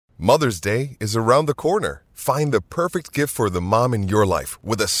Mother's Day is around the corner. Find the perfect gift for the mom in your life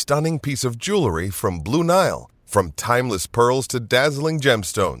with a stunning piece of jewelry from Blue Nile. From timeless pearls to dazzling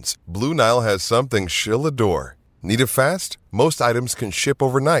gemstones, Blue Nile has something she'll adore. Need it fast? Most items can ship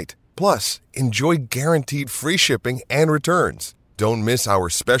overnight. Plus, enjoy guaranteed free shipping and returns. Don't miss our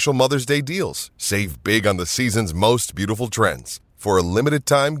special Mother's Day deals. Save big on the season's most beautiful trends. For a limited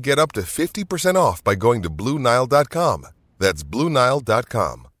time, get up to 50% off by going to BlueNile.com. That's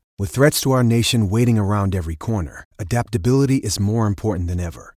BlueNile.com. With threats to our nation waiting around every corner, adaptability is more important than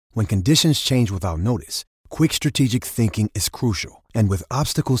ever. When conditions change without notice, quick strategic thinking is crucial. And with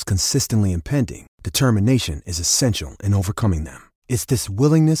obstacles consistently impending, determination is essential in overcoming them. It's this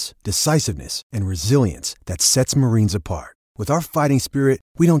willingness, decisiveness, and resilience that sets Marines apart. With our fighting spirit,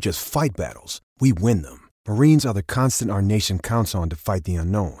 we don't just fight battles, we win them. Marines are the constant our nation counts on to fight the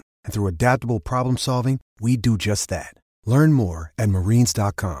unknown. And through adaptable problem solving, we do just that. Learn more at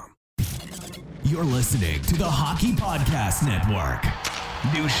marines.com. You're listening to the Hockey Podcast Network.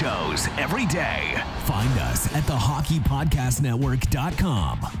 New shows every day. Find us at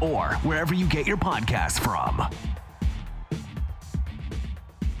thehockeypodcastnetwork.com or wherever you get your podcasts from.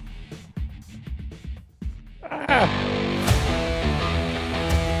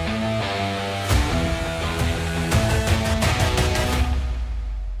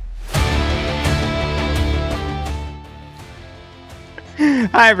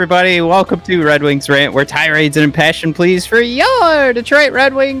 Hi, everybody. Welcome to Red Wings Rant, where tirades and impassioned pleas for your Detroit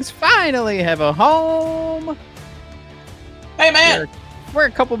Red Wings finally have a home. Hey, man. We're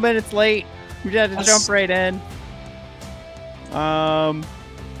a couple minutes late. We had to jump right in.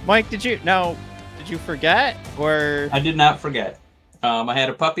 Mike, did you forget? Or I did not forget. I had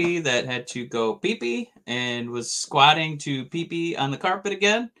a puppy that had to go pee-pee and was squatting to pee-pee on the carpet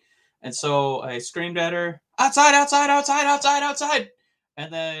again. And so I screamed at her, outside, outside, outside, outside, outside. And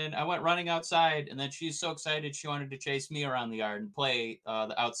then I went running outside, and then she's so excited she wanted to chase me around the yard and play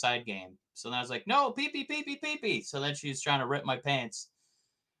the outside game. So then I was like, no, pee-pee, pee-pee, pee-pee. So then she's trying to rip my pants.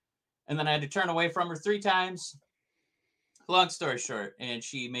 And then I had to turn away from her 3 times. Long story short, and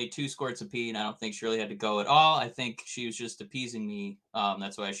she made 2 squirts of pee, and I don't think she really had to go at all. I think she was just appeasing me.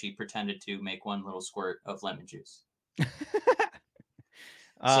 That's why she pretended to make 1 little squirt of lemon juice.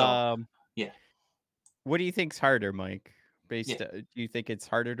 Yeah. What do you think's harder, Mike? Do you think it's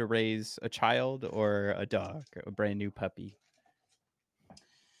harder to raise a child or a dog, a brand new puppy?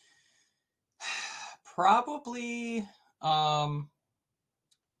 Probably a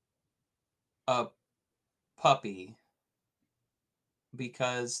puppy,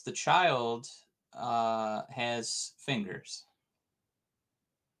 because the child has fingers.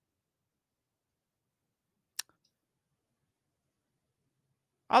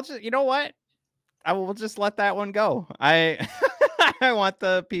 You know what? I will just let that one go. I want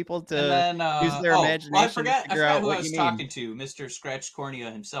the people to use their imagination. Well, I forgot who I was talking to, Mr. Scratch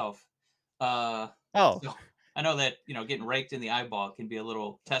Cornea himself. So I know that, getting raked in the eyeball can be a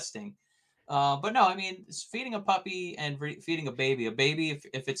little testing. But no, I mean, it's feeding a puppy and feeding a baby. A baby,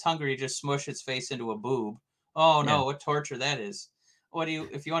 if it's hungry, just smush its face into a boob. Oh no, what torture that is.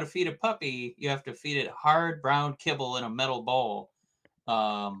 If you want to feed a puppy, you have to feed it hard brown kibble in a metal bowl.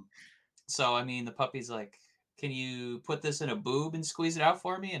 So, I mean, the puppy's like, can you put this in a boob and squeeze it out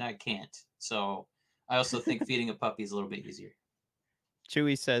for me? And I can't. So I also think feeding a puppy is a little bit easier.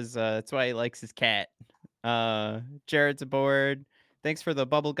 Chewy says that's why he likes his cat. Jared's aboard. Thanks for the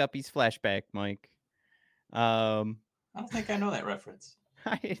Bubble Guppies flashback, Mike. I don't think I know that reference.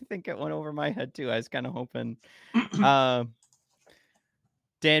 I think it went over my head, too. I was kind of hoping.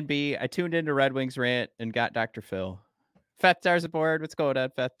 Dan B, I tuned into Red Wings Rant and got Dr. Phil. Fethdar's aboard. What's going on,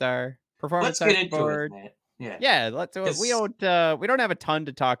 Fethdar? Let's get into it, man. Yeah, let's do it. We don't have a ton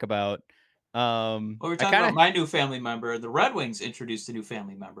to talk about. We're talking about my new family member. The Red Wings introduced a new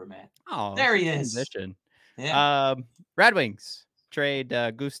family member, man. Oh, there he is. Transition. Yeah. Red Wings trade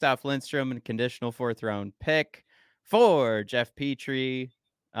Gustav Lindstrom and a conditional 4th round pick for Jeff Petry.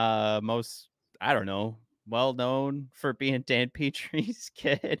 Well known for being Dan Petry's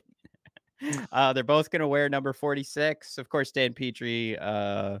kid. They're both going to wear number 46. Of course, Dan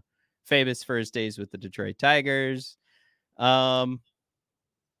Petry, famous for his days with the Detroit Tigers. I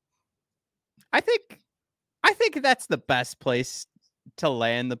think that's the best place to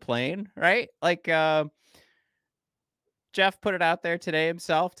land the plane, right? Like, Jeff put it out there today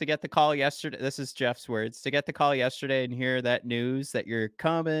himself to get the call yesterday. This is Jeff's words, to get the call yesterday and hear that news that you're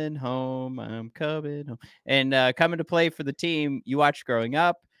coming home. I'm coming home and coming to play for the team you watched growing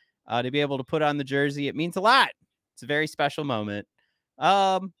up. To be able to put on the jersey, it means a lot. It's a very special moment.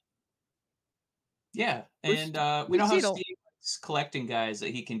 Yeah, and we know how collecting guys that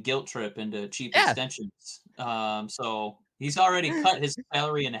he can guilt trip into cheap Yeah. extensions. So he's already cut his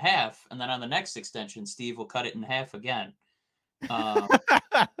salary in half, and then on the next extension, Steve will cut it in half again.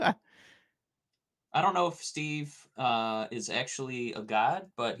 I don't know if Steve is actually a god,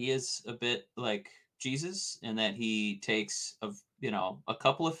 but he is a bit like Jesus in that he takes a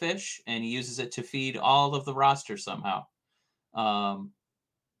couple of fish and he uses it to feed all of the roster somehow. Um,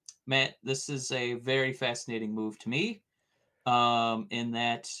 Matt, this is a very fascinating move to me. In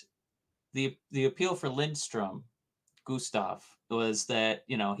that the appeal for Lindstrom, Gustav, was that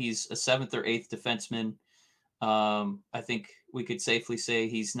he's a seventh or eighth defenseman. I think we could safely say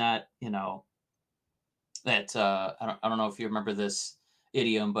he's not that I don't know if you remember this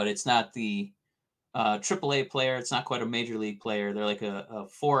idiom, but it's not the AAA player. It's not quite a major league player. They're like a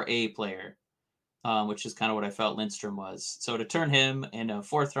 4A player, which is kind of what I felt Lindstrom was. So to turn him and a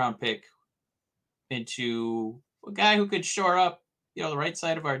fourth round pick into a guy who could shore up, the right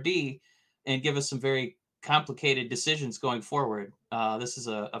side of our D and give us some very complicated decisions going forward. This is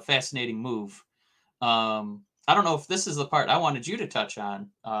a fascinating move. I don't know if this is the part I wanted you to touch on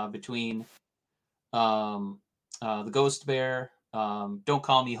between the Ghost Bear, Don't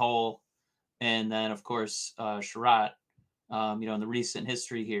Call Me Whole, and then of course Sherratt. In the recent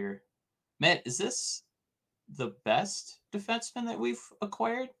history here, Matt, is this the best defenseman that we've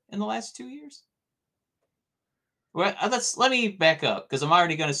acquired in the last 2 years? Well, let me back up because I'm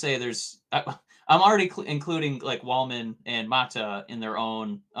already going to say I'm already including like Wallman and Mata in their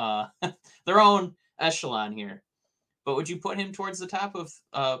own their own echelon here. But would you put him towards the top of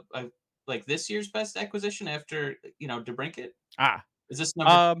like this year's best acquisition after DeBrincat? Is this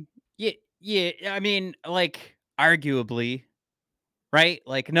number? Yeah. I mean, like arguably, right?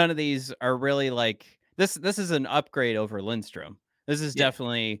 Like none of these are really like this. This is an upgrade over Lindstrom. This is Yeah.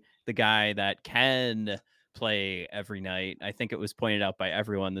 definitely the guy that can play every night. I think it was pointed out by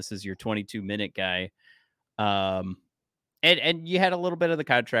everyone. This is your 22-minute guy. And you had a little bit of the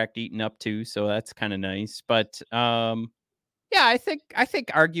contract eaten up too, so that's kind of nice. But yeah, I think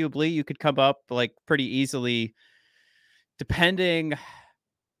arguably you could come up like pretty easily, depending on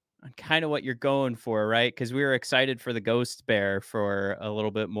kind of what you're going for, right? Because we were excited for the Ghost Bear for a little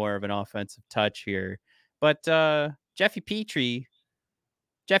bit more of an offensive touch here, but Jeffy P,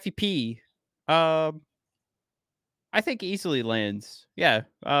 um, I think easily lands. Yeah,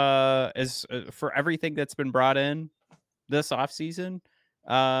 as for everything that's been brought in this offseason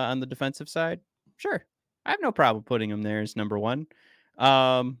on the defensive side, sure. I have no problem putting him there as number one.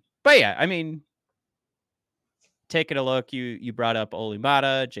 But yeah, I mean, taking a look, you brought up Oli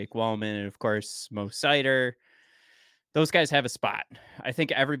Mata, Jake Wallman, and of course Mo Sider. Those guys have a spot. I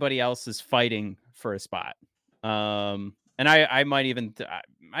think everybody else is fighting for a spot. And I might even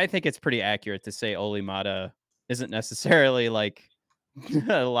I think it's pretty accurate to say Oli Mata isn't necessarily like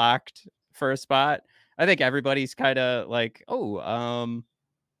locked for a spot. I think everybody's kind of like, what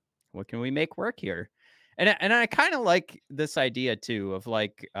can we make work here? And I kind of like this idea too of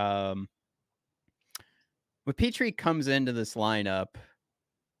like when Petry comes into this lineup,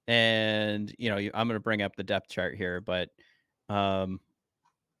 and I'm going to bring up the depth chart here, but Gostisbehere,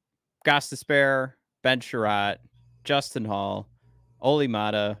 Ben Sherratt, Justin Hall, Oli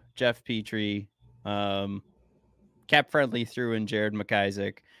Mata, Jeff Petry, Cap Friendly threw in Jared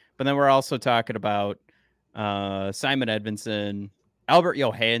McIsaac. But then we're also talking about Simon Edvinsson, Albert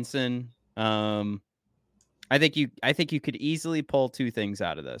Johansson. I think you could easily pull two things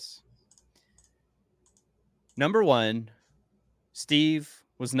out of this. Number one, Steve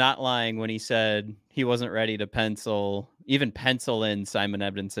was not lying when he said he wasn't ready to pencil in Simon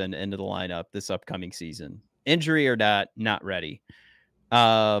Edvinsson into the lineup this upcoming season. Injury or not ready.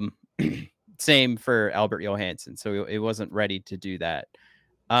 Same for Albert Johansson. So it wasn't ready to do that.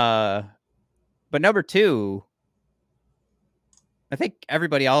 But number two, I think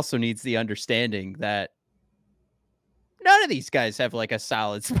everybody also needs the understanding that none of these guys have like a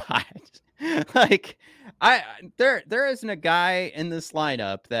solid spot. Like there isn't a guy in this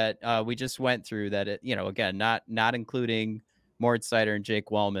lineup that we just went through that again, not including Mort Sider and Jake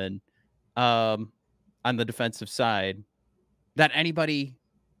Wallman on the defensive side, that anybody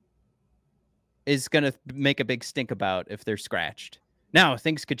is going to make a big stink about if they're scratched. Now,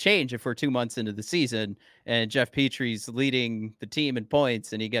 things could change if we're 2 months into the season and Jeff Petry's leading the team in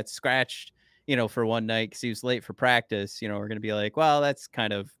points and he gets scratched, for one night because he was late for practice. We're going to be like, well, that's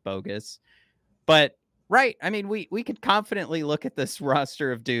kind of bogus. But, right, I mean, we could confidently look at this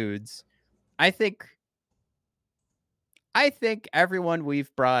roster of dudes. I think everyone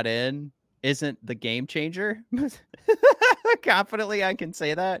we've brought in isn't the game changer. Confidently, I can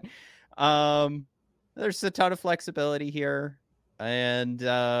say that. There's a ton of flexibility here. And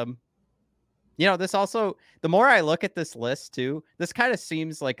this also, the more I look at this list too, this kind of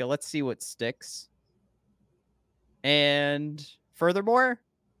seems like a let's see what sticks. And furthermore,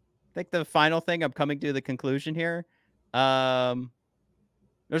 I think the final thing, I'm coming to the conclusion here.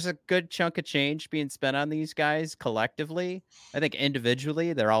 There's a good chunk of change being spent on these guys collectively. I think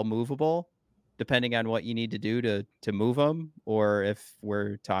individually they're all movable, depending on what you need to do to move them, or if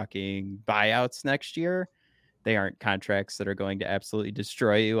we're talking buyouts next year, they aren't contracts that are going to absolutely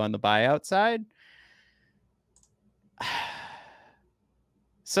destroy you on the buyout side.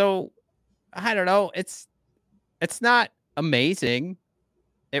 So I don't know. It's not amazing.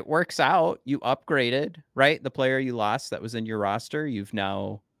 It works out. You upgraded, right? The player you lost that was in your roster, you've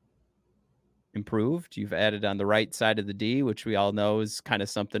now improved. You've added on the right side of the D, which we all know is kind of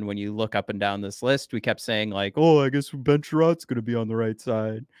something when you look up and down this list. We kept saying like, oh, I guess Ben Sherratt's going to be on the right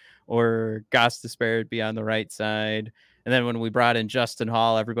side, or Goss Despair would be on the right side. And then when we brought in Justin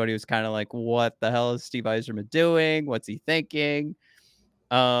Hall, everybody was kind of like, what the hell is Steve Yzerman doing? What's he thinking?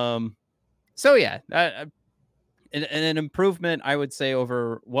 So yeah, an improvement, I would say,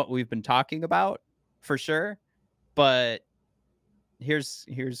 over what we've been talking about for sure. But here's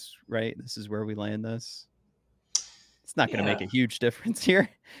right. This is where we land this. It's not going to make a huge difference here.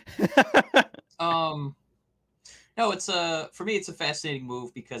 No, it's for me, it's a fascinating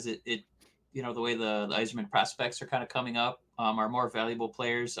move because it the way the Yzerman prospects are kind of coming up, our more valuable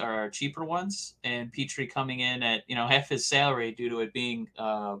players are our cheaper ones, and Petry coming in at half his salary due to it being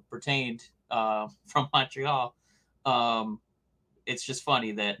retained from Montreal. It's just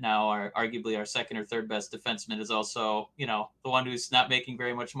funny that now arguably our second or third best defenseman is also the one who's not making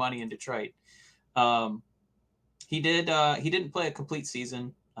very much money in Detroit. He didn't play a complete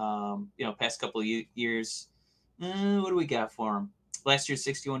season. Past couple of years. What do we got for him? Last year,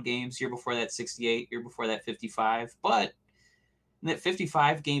 61 games. Year before that, 68. Year before that, 55. But in that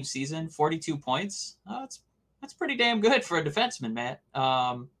 55 game season, 42 points. That's pretty damn good for a defenseman, Matt.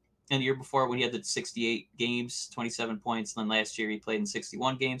 And the year before, when he had the 68 games, 27 points. And then last year, he played in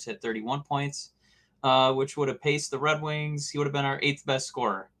 61 games, had 31 points, which would have paced the Red Wings. He would have been our 8th best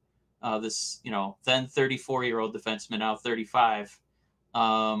scorer. This, then 34-year-old defenseman, now 35.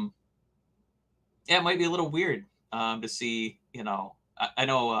 It might be a little weird to see, I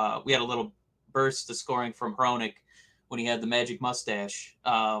know we had a little burst of scoring from Hronik when he had the magic mustache.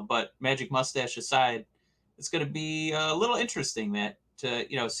 But magic mustache aside, it's going to be a little interesting, Matt, to,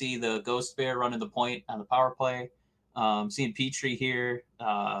 see the Ghost Bear running the point on the power play. Seeing Petry here,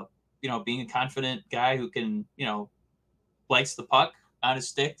 being a confident guy who can, likes the puck on his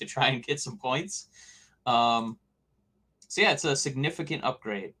stick to try and get some points. So yeah, it's a significant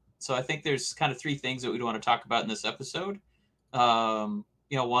upgrade. So I think there's kind of 3 things that we'd want to talk about in this episode. One,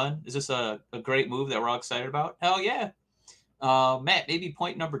 is this a great move that we're all excited about? Hell yeah. Matt, maybe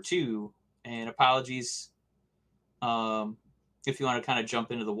point number 2, and apologies if you want to kind of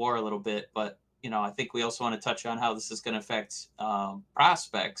jump into the war a little bit, but I think we also want to touch on how this is going to affect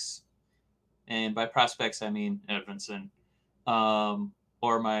prospects. And by prospects, I mean Edvinsson,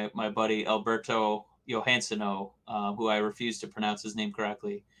 or my buddy Alberto Johansson, who I refuse to pronounce his name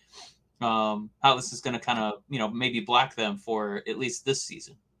correctly. How this is going to kind of, maybe block them for at least this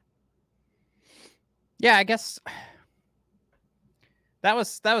season. Yeah, I guess that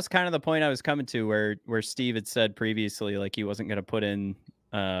was kind of the point I was coming to, where Steve had said previously, like he wasn't going to put in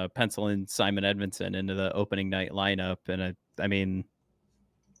pencil in Simon Edvinsson into the opening night lineup. And I mean,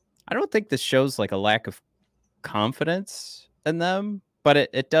 I don't think this shows like a lack of confidence in them, but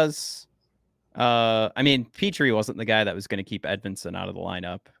it does. I mean, Petry wasn't the guy that was going to keep Edvinsson out of the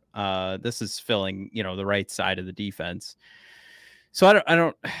lineup. This is filling, the right side of the defense. So I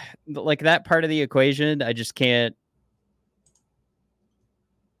don't like that part of the equation. I just can't.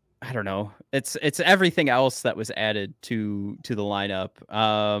 I don't know. It's everything else that was added to the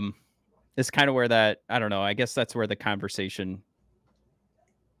lineup. It's kind of where that, I don't know. I guess that's where the conversation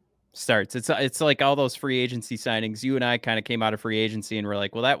starts. It's like all those free agency signings. You and I kind of came out of free agency and we're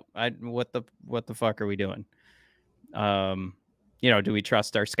like, well, what the fuck are we doing? Do we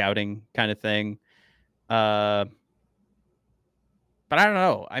trust our scouting kind of thing? But I don't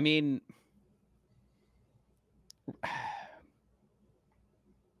know. I mean,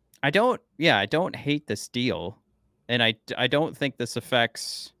 I don't hate this deal, and I don't think this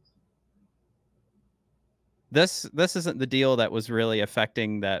affects. This isn't the deal that was really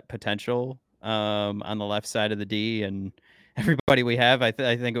affecting that potential on the left side of the D and everybody we have. I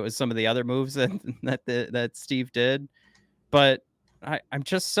think it was some of the other moves that Steve did, but I'm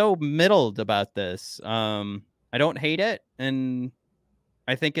just so middled about this. I don't hate it, and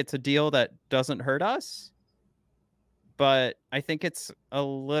I think it's a deal that doesn't hurt us. but I think it's a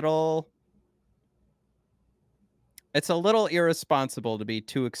little irresponsible to be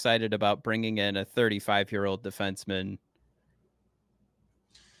too excited about bringing in a 35-year-old defenseman,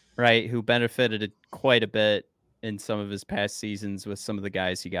 right, who benefited quite a bit in some of his past seasons with some of the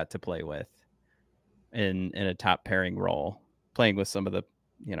guys he got to play with in a top pairing role, playing with some of the,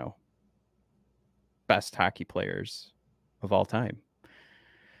 you know, best hockey players of all time.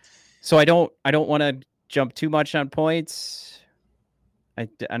 So I don't want to jump too much on points.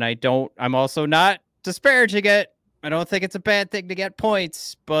 I'm also not disparaging it. I don't think it's a bad thing to get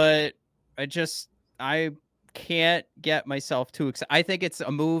points, but I can't get myself too excited. I think it's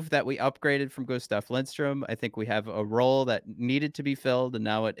a move that we upgraded from Gustav Lindstrom. I think we have a role that needed to be filled, and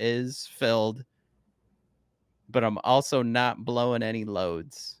now it is filled. But I'm also not blowing any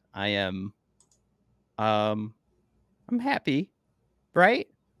loads. I'm happy, right?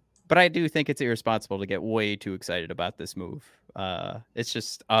 But I do think it's irresponsible to get way too excited about this move. It's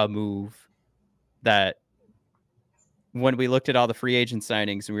just a move that when we looked at all the free agent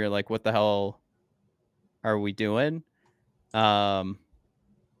signings, we were like, what the hell are we doing? This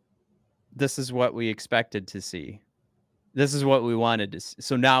is what we expected to see. This is what we wanted to see.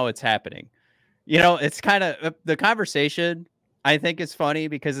 So now it's happening. You know, it's kind of the conversation I think is funny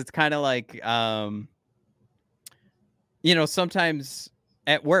because it's kind of like, you know, sometimes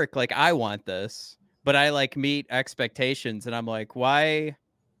at work, like I want this, but I like meet expectations and I'm like, why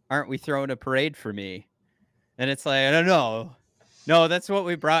aren't we throwing a parade for me? And it's like, I don't know. No, that's what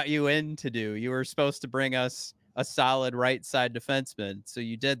we brought you in to do. You were supposed to bring us a solid right side defenseman. So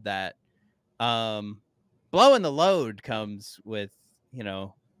you did that. Blowing the load comes with, you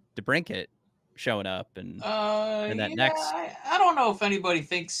know, DeBrincat showing up and that Yeah, next. I don't know if anybody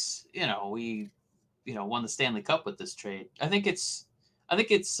thinks, we, won the Stanley Cup with this trade. I think it's kind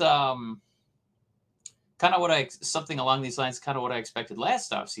of something along these lines, kind of what I expected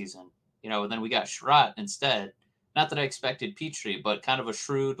last offseason, and then we got Schrott instead. Not that I expected Petry, but kind of a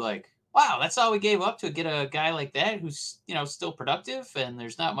shrewd, like, wow, that's all we gave up to get a guy like that who's, still productive and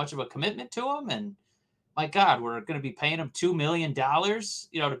there's not much of a commitment to him. And my God, we're going to be paying him $2 million,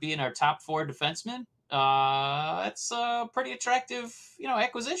 to be in our top four defensemen. That's a pretty attractive,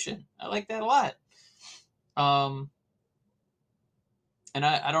 acquisition. I like that a lot. And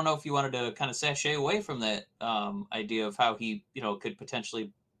I don't know if you wanted to kind of sashay away from that idea of how he, could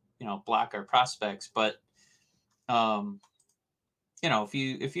potentially, block our prospects. But, if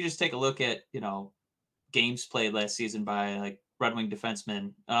you just take a look at, games played last season by like Red Wing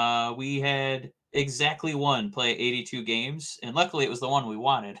defensemen, we had exactly one play 82 games, and luckily it was the one we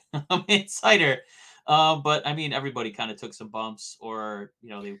wanted. Insider. But I mean, everybody kind of took some bumps, or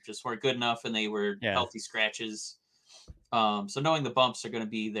they just weren't good enough, and they were Yeah. healthy scratches. So knowing the bumps are going to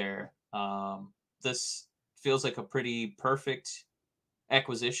be there, this feels like a pretty perfect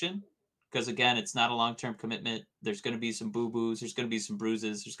acquisition because again, it's not a long-term commitment. There's going to be some boo-boos. There's going to be some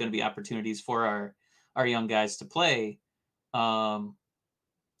bruises. There's going to be opportunities for our young guys to play. And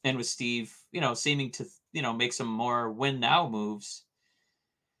with Steve, seeming to, make some more win now moves,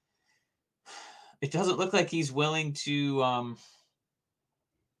 it doesn't look like he's willing to,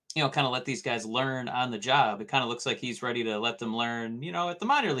 kind of let these guys learn on the job. It kind of looks like he's ready to let them learn, at the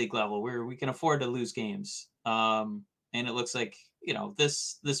minor league level where we can afford to lose games. And it looks like,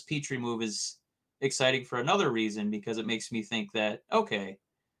 this Petry move is exciting for another reason because it makes me think that, okay,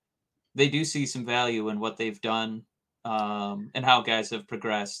 they do see some value in what they've done and how guys have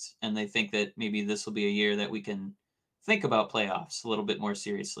progressed. And they think that maybe this will be a year that we can think about playoffs a little bit more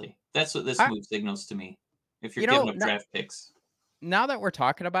seriously. That's what this I, move signals to me. If you're you giving know, up draft picks. now that we're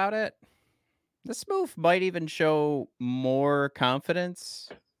talking about it, this move might even show more confidence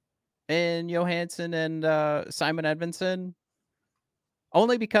in Johansson and Simon Edmondson.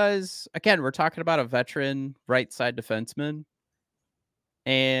 Only because, again, we're talking about a veteran right side defenseman.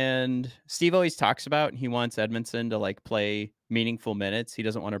 And Steve always talks about he wants Edmondson to like play meaningful minutes. He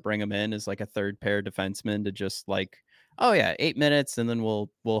doesn't want to bring him in as like a third pair defenseman to just like, oh yeah, 8 minutes, and then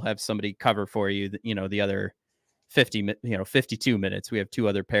we'll have somebody cover for you. The other 52 minutes. We have two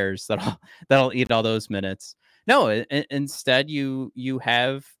other pairs that'll eat all those minutes. No, instead you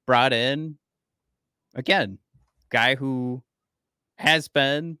have brought in again guy who has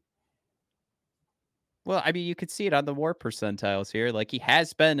been. Well, I mean, you could see it on the WAR percentiles here. Like he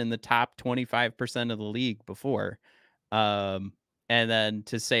has been in the top 25% of the league before. Um, and then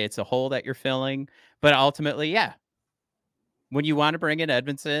to say it's a hole that you're filling, but ultimately, yeah, when you want to bring in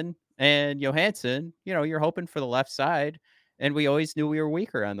Edmondson and Johansson, you're hoping for the left side, and we always knew we were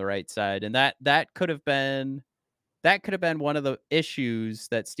weaker on the right side, and that could have been one of the issues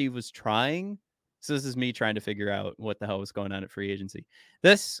that Steve was trying So this is me trying to figure out what the hell was going on at free agency.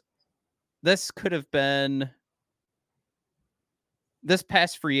 This could have been this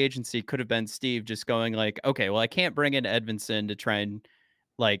past free agency could have been Steve just going like, okay, well, I can't bring in Edmondson to try and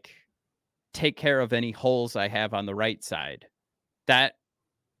like take care of any holes I have on the right side. That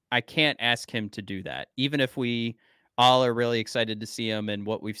I can't ask him to do that, even if we all are really excited to see him and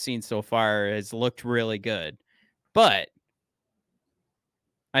what we've seen so far has looked really good. But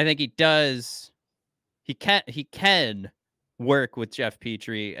I think he does. He can work with Jeff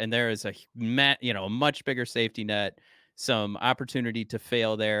Petry, and there is a a much bigger safety net, some opportunity to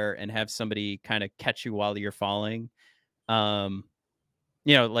fail there and have somebody kind of catch you while you're falling. Um,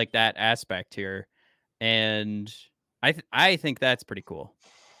 like that aspect here. And I think that's pretty cool.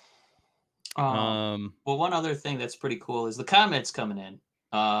 Well, one other thing that's pretty cool is the comments coming in.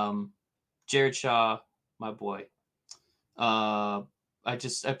 Jared Shaw, my boy. I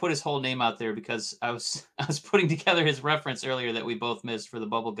put his whole name out there because I was putting together his reference earlier that we both missed for the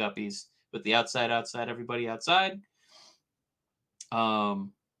Bubble Guppies with the outside, everybody outside.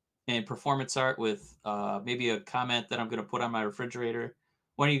 And performance art with maybe a comment that I'm going to put on my refrigerator.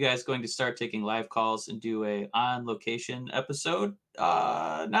 When are you guys going to start taking live calls and do a on location episode?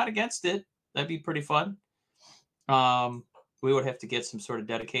 Not against it. That'd be pretty fun. We would have to get some sort of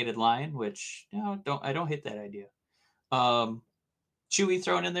dedicated line, which I don't hate that idea. Chewy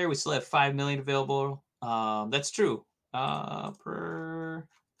thrown in there. We still have 5 million available. That's true. Per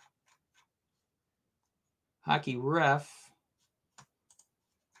Hockey Ref.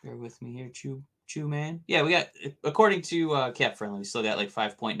 Bear with me here, Chew man. Yeah, we got, according to Cap Friendly, we still got like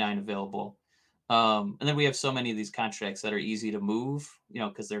 5.9 available. And then we have so many of these contracts that are easy to move,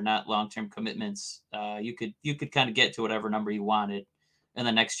 because they're not long-term commitments. You could kind of get to whatever number you wanted, and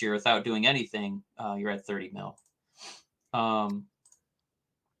then next year, without doing anything, you're at 30 mil.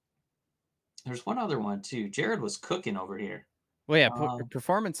 There's one other one too. Jared was cooking over here. Well, yeah,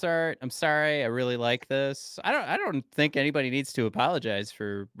 performance art. I'm sorry, I really like this. I don't think anybody needs to apologize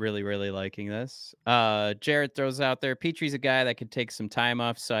for really, really liking this. Jared throws out there, Petry's a guy that could take some time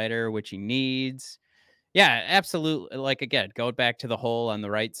off Cider, which he needs. Yeah, absolutely. Like, again, going back to the hole on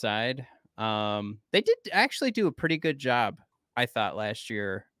the right side. They did actually do a pretty good job, I thought, last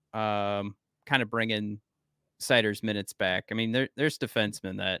year. Kind of bringing Cider's minutes back. I mean, there's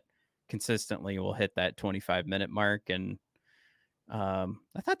defensemen that consistently will hit that 25-minute mark, and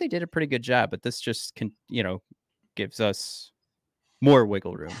I thought they did a pretty good job, but this just gives us more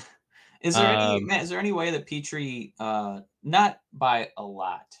wiggle room. Is there any way that Petry, not by a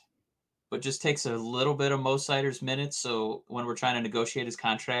lot, but just takes a little bit of Mo Sider's minutes, so when we're trying to negotiate his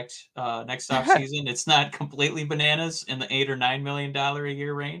contract next offseason, it's not completely bananas in the $8 or $9 million a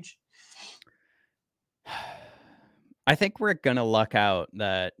year range? I think we're gonna luck out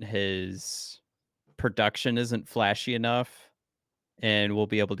that his production isn't flashy enough, and we'll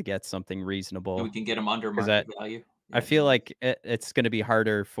be able to get something reasonable. We can get him under market value. I feel like it's going to be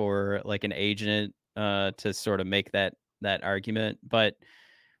harder for like an agent to sort of make that argument, but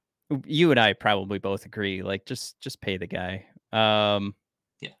you and I probably both agree. Like, just pay the guy.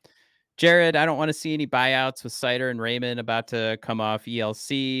 Yeah. Jared, I don't want to see any buyouts with Cider and Raymond about to come off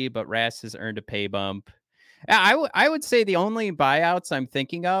ELC, but Rass has earned a pay bump. I would say the only buyouts I'm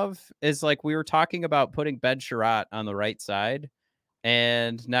thinking of is like we were talking about putting Ben Sherratt on the right side.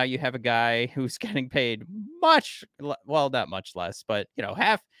 And now you have a guy who's getting paid not much less, but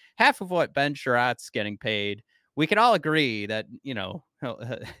half of what Ben Sherratt's getting paid. We can all agree that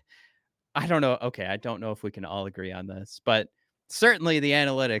I don't know. Okay, I don't know if we can all agree on this, but certainly the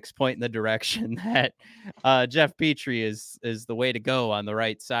analytics point in the direction that Jeff Petry is the way to go on the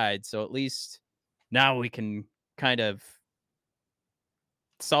right side. So at least now we can kind of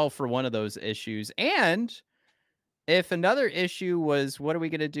solve for one of those issues. And if another issue was, what are we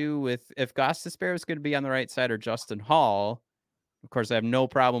going to do with if Gostisbehere is going to be on the right side or Justin Hall? Of course, I have no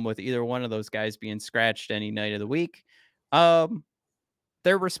problem with either one of those guys being scratched any night of the week. Their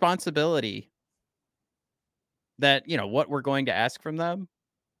responsibility that, what we're going to ask from them,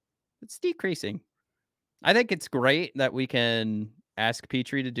 it's decreasing. I think it's great that we can ask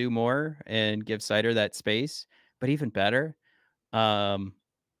Petry to do more and give Cider that space, but even better,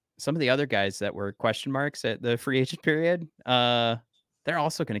 some of the other guys that were question marks at the free agent period, they're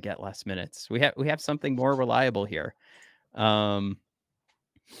also going to get less minutes. We have something more reliable here. Jared,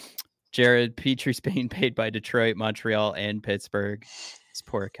 Petry's being paid by Detroit, Montreal, and Pittsburgh. His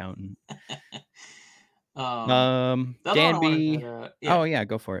poor accountant. Danby. Oh yeah,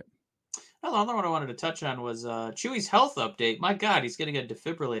 go for it. The other one I wanted to touch on was Chewy's health update. My God, he's getting a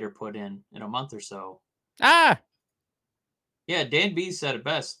defibrillator put in a month or so. Ah. Yeah, Dan B said it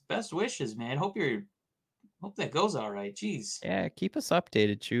best. Best wishes, man. Hope that goes all right. Jeez. Yeah, keep us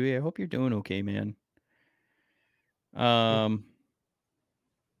updated, Chewy. I hope you're doing okay, man. Yep.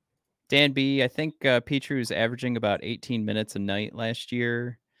 Dan B, I think Petry was averaging about 18 minutes a night last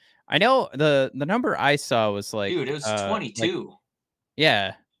year. I know the number I saw was Dude, it was 22.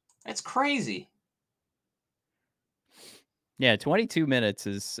 yeah, That's crazy. yeah, 22 minutes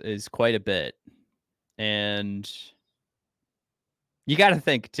is quite a bit. And you got to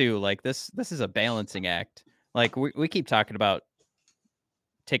think too, like this is a balancing act. Like we keep talking about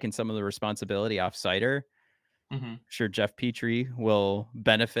taking some of the responsibility off Cider. Hmm. Sure, Jeff Petry will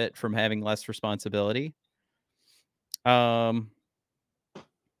benefit from having less responsibility. Um,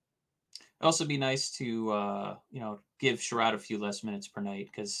 Also, be nice to give Sherrod a few less minutes per night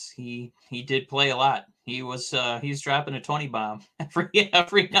because he did play a lot. He's dropping a 20 bomb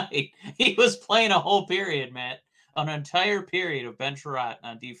every night. He was playing a whole period, Matt, an entire period of Ben Sherrod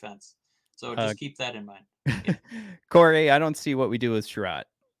on defense. So uh, just keep that in mind. Yeah. Corey, I don't see what we do with Sherrod.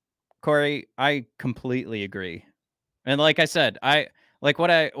 Corey, I completely agree. And like I said, I like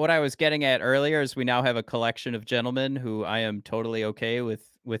what I was getting at earlier is we now have a collection of gentlemen who I am totally okay with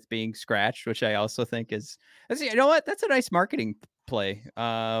being scratched, which I also think is you know what? That's a nice marketing play.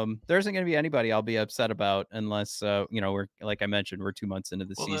 There isn't going to be anybody I'll be upset about unless we're like I mentioned, we're 2 months into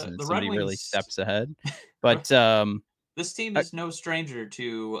the Well, season and the Red somebody really Wings, steps ahead. But this team uh, is no stranger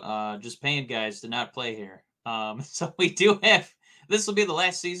to just paying guys to not play here. So we do have this will be the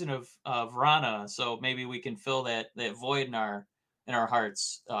last season of Rana, so maybe we can fill that void in our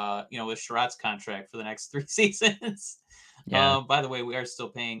hearts. With Sherrod's contract for the next 3 seasons. yeah. By the way, we are still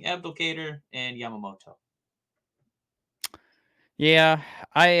paying Abdelkader and Yamamoto. Yeah,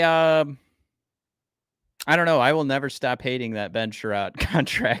 I don't know. I will never stop hating that Ben Sherratt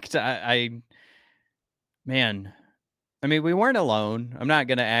contract. Man, I mean, we weren't alone. I'm not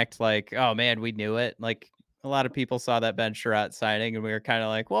gonna act like, oh man, we knew it. Like a lot of people saw that Ben Sherratt signing, and we were kind of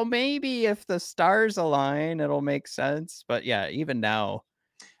like, well, maybe if the stars align, it'll make sense. But yeah, even now,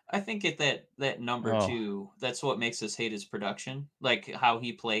 I think at that number oh, too, that's what makes us hate his production, like how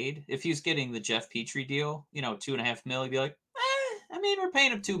he played. If he's getting the Jeff Petry deal, 2.5 mil, you'd be like, I mean, we're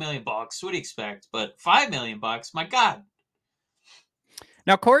paying him $2 million. What do you expect? But $5 million, my God.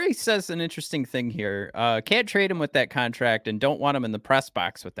 now Corey says an interesting thing here. Can't trade him with that contract, and don't want him in the press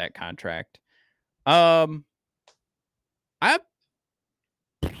box with that contract. Um, I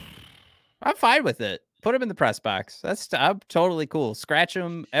I'm fine with it. Put him in the press box. I'm totally cool. Scratch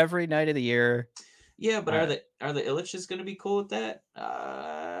him every night of the year. Yeah, but are Uh, the Illiches going to be cool with that?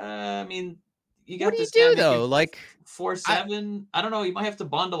 I mean, you what got do you this guy do making though? Like, four I seven. I don't know. You might have to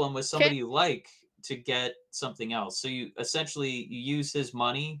bundle him with can't. somebody you like to get something else. So you essentially you use his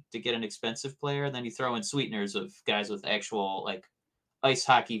money to get an expensive player, and then you throw in sweeteners of guys with actual like ice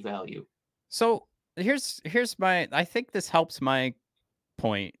hockey value. So here's my. I think this helps my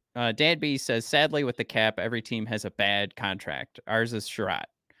point. Dan B says, sadly, with the cap, every team has a bad contract. Ours is Sherratt.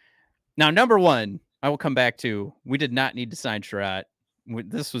 Now, number one, I will come back to. We did not need to sign Sherratt.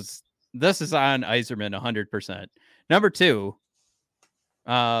 This is on Yzerman 100%. Number two,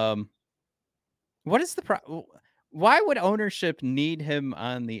 um, what is the why would ownership need him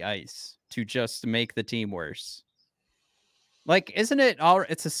on the ice to just make the team worse? Like, isn't it all?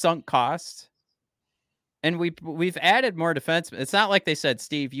 It's a sunk cost, and we've added more defensemen. It's not like they said,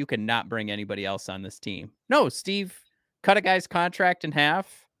 Steve, you cannot bring anybody else on this team. No, Steve cut a guy's contract in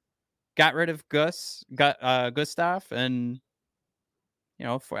half, got rid of Gustav, and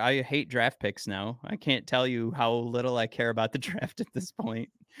I hate draft picks now. I can't tell you how little I care about the draft at this point.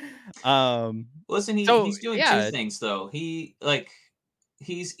 Um, Listen, so he's doing two yeah, things though.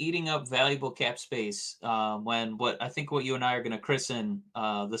 He's eating up valuable cap space. When what I think what you and I are going to christen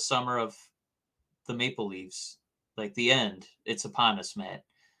the summer of the Maple Leafs, like the end, it's upon us, Matt.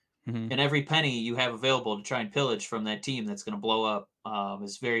 mhm. And every penny you have available to try and pillage from that team that's going to blow up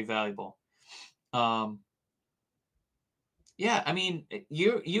is very valuable. Um, yeah, I mean,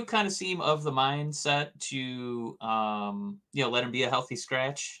 you kind of seem of the mindset to let him be a healthy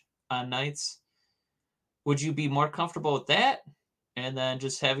scratch on nights. Would you be more comfortable with that? And then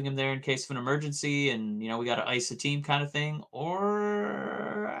just having him there in case of an emergency and, we got to ice a team kind of thing?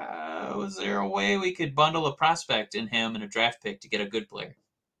 Or was there a way we could bundle a prospect in him and a draft pick to get a good player?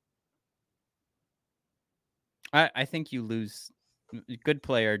 I think you lose. Good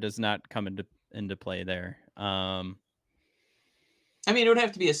player does not come into play there. I mean, it would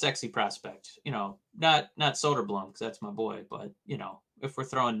have to be a sexy prospect, not Soderblom because that's my boy, but, if we're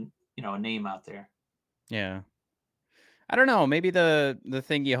throwing, a name out there. Yeah, I don't know. Maybe the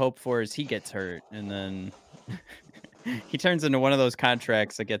thing you hope for is he gets hurt, and then He turns into one of those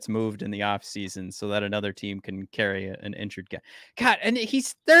contracts that gets moved in the off season so that another team can carry an injured guy. God, and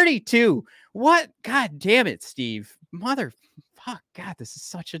he's 32. What? God damn it, Steve. Fuck. God, this is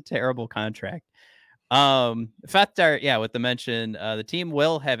such a terrible contract. Fettar, yeah, with the mention, the team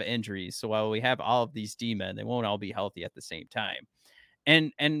will have injuries. So while we have all of these D-men, they won't all be healthy at the same time.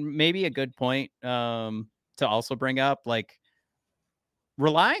 And maybe a good point to also bring up, like,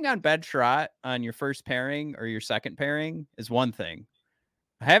 relying on Ben Sherratt on your first pairing or your second pairing is one thing.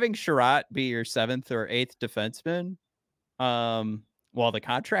 Having Sherratt be your 7th or 8th defenseman, while the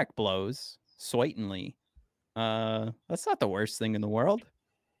contract blows slightly, that's not the worst thing in the world.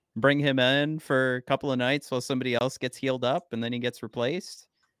 Bring him in for a couple of nights while somebody else gets healed up and then he gets replaced.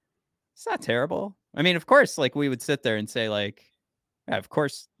 It's not terrible. I mean, of course, like, we would sit there and say, like, yeah, of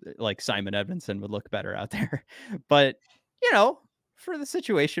course, like, Simon Edmondson would look better out there. But, for the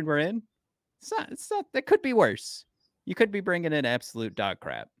situation we're in, it's not, that could be worse. You could be bringing in absolute dog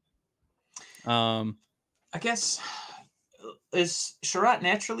crap. I guess, is Sherratt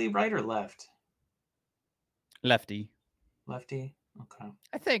naturally right or left? Lefty. Lefty? Okay.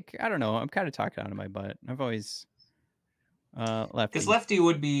 I think, I don't know. I'm kind of talking out of my butt. I've always lefty. Because lefty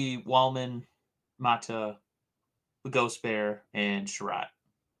would be Wallman, Mata, the Ghost Bear, and Sherratt.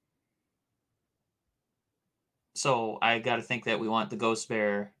 So I got to think that we want the Ghost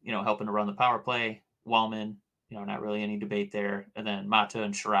Bear, helping to run the power play. Wallman, not really any debate there. And then Mata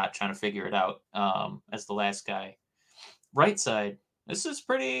and Sherratt trying to figure it out as the last guy. Right side, this is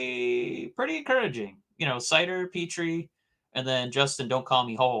pretty encouraging. Cider, Petry, and then Justin, don't call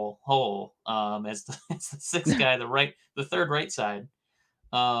me Hole, as the 6th guy, the third right side.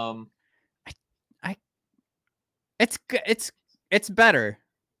 It's better.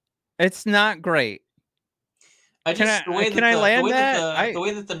 It's not great. The way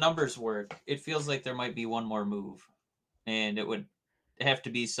that the numbers work, it feels like there might be one more move, and it would have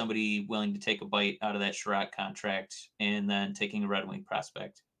to be somebody willing to take a bite out of that Sherratt contract, and then taking a Red Wing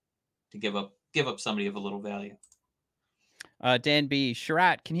prospect to give up somebody of a little value. Dan B.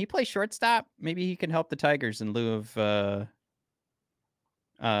 Sherratt, can he play shortstop? Maybe he can help the Tigers in lieu of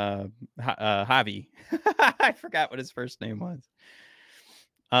Javi. I forgot what his first name was.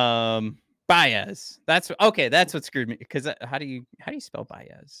 Baez. That's what screwed me, because how do you spell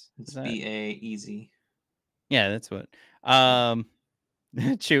Baez? It's Baez. Yeah, that's what.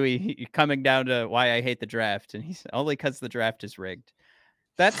 Chewy coming down to why I hate the draft, and he's only because the draft is rigged.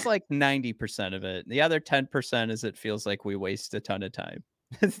 That's like 90% of it. The other 10% is it feels like we waste a ton of time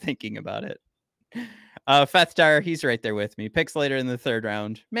thinking about it. Fethstar, he's right there with me. Picks later in the 3rd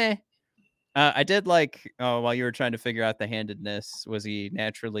round. Meh. I did like, while you were trying to figure out the handedness, was he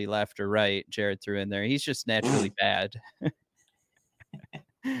naturally left or right? Jared threw in there. He's just naturally bad.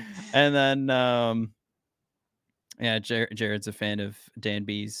 And then, yeah, Jared's a fan of Dan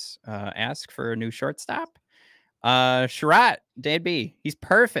B's ask for a new shortstop. Sherratt, Dan B, he's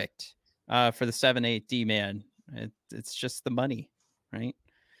perfect for the 7-8 D man. It's just the money, right?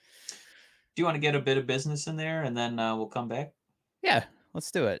 Do you want to get a bit of business in there, and then we'll come back? Yeah, let's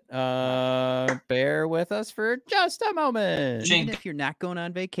do it. Bear with us for just a moment. Chink. Even if you're not going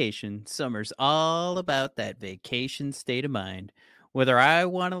on vacation, summer's all about that vacation state of mind. Whether I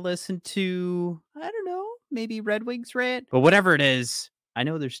want to listen to, I don't know, maybe Red Wings rant, but whatever it is, I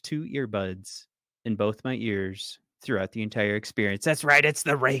know there's 2 earbuds in both my ears throughout the entire experience. That's right, it's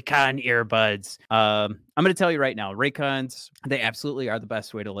the Raycon earbuds. I'm going to tell you right now, Raycons, they absolutely are the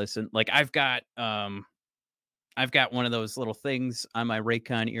best way to listen. Like, I've got one of those little things on my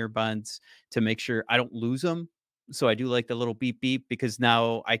Raycon earbuds to make sure I don't lose them. So I do like the little beep beep, because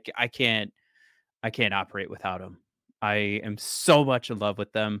now I can't operate without them. I am so much in love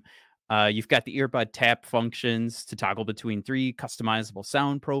with them. You've got the earbud tap functions to toggle between 3 customizable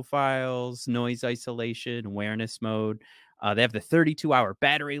sound profiles, noise isolation, awareness mode. They have the 32-hour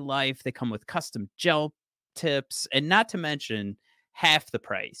battery life. They come with custom gel tips, and not to mention half the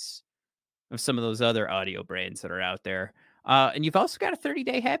price of some of those other audio brands that are out there. And you've also got a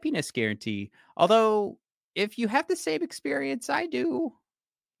 30-day happiness guarantee. Although, if you have the same experience I do,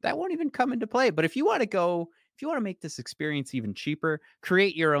 that won't even come into play. But if you want to make this experience even cheaper,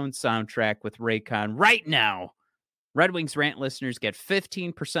 create your own soundtrack with Raycon right now. Red Wings Rant listeners get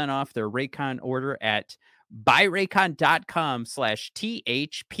 15% off their Raycon order at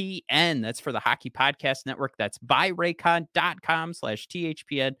buyraycon.com/THPN. That's for the Hockey Podcast Network. That's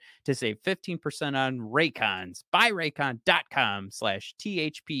buyraycon.com/THPN to save 15% on Raycons.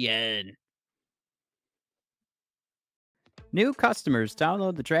 Buyraycon.com/THPN. New customers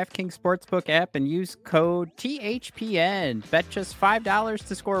download the DraftKings Sportsbook app and use code THPN. Bet just $5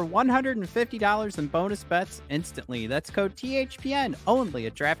 to score $150 in bonus bets instantly. That's code THPN only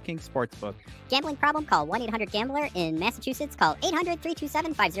at DraftKings Sportsbook. Gambling problem? Call 1-800-GAMBLER. In Massachusetts, call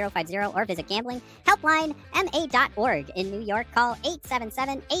 800-327-5050 or visit gamblinghelplinema.org. In New York, call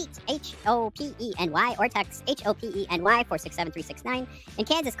 877-8-HOPENY or text HOPENY 467-369. In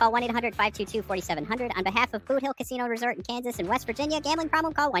Kansas, call 1-800-522-4700. On behalf of Boot Hill Casino Resort in Kansas and West Virginia, gambling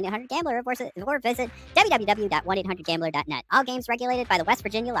problem? Call 1-800-GAMBLER or visit www.1800gambler.net. All games regulated by the West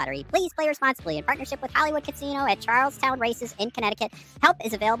Virginia Lottery. Please play responsibly in partnership with Hollywood Casino at Charlestown Races in Connecticut. Help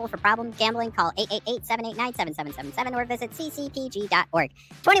is available for problem gambling. Call 888-789-7777 or visit ccpg.org.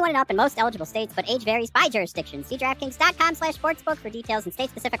 21 and up in most eligible states, but age varies by jurisdiction. See DraftKings.com/sportsbook for details and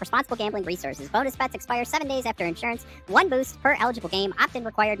state-specific responsible gambling resources. Bonus bets expire 7 days after insurance. 1 boost per eligible game. Opt-in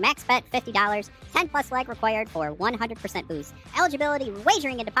required. Max bet $50. 10+ leg required for 100% boost. Eligibility,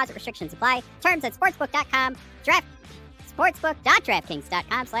 wagering, and deposit restrictions apply. Terms at sportsbook.com.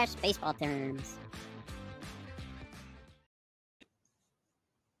 Sportsbook.draftkings.com/baseball terms.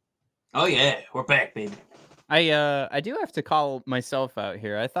 Oh yeah, we're back, baby. I do have to call myself out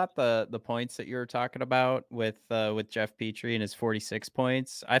here. I thought the points that you were talking about with Jeff Petry and his 46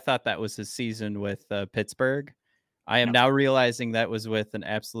 points, I thought that was his season with Pittsburgh. I am now realizing that was with an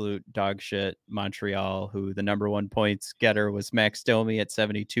absolute dog shit Montreal, who the number 1 points getter was Max Domi at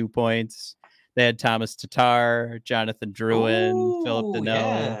 72 points. They had Thomas Tatar, Jonathan Drouin, Philip Deneau.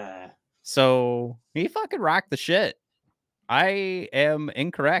 Yeah. So he fucking rocked the shit. I am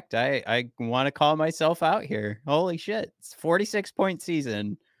incorrect. I want to call myself out here. Holy shit. It's 46-point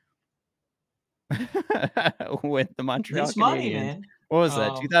season with the Montreal It's money, Canadiens. man. What was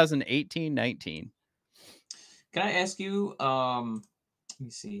that? 2018-19. Can I ask you, let me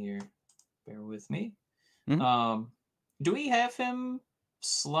see here. Bear with me. Mhm. Do we have him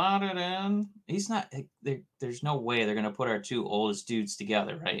slotted in? He's not, there's no way they're going to put our 2 oldest dudes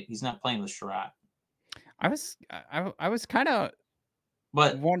together, right? He's not playing with Sherratt. I was kind of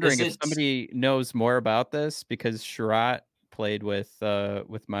wondering if it, somebody knows more about this, because Sherratt played with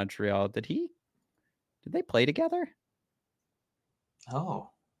Montreal. Did they play together? I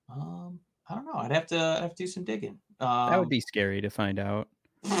don't know. I'd have to do some digging. That would be scary to find out.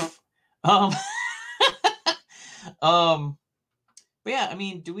 But yeah, I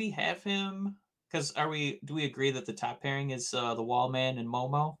mean, do we have him? Because do we agree that the top pairing is the Wallman and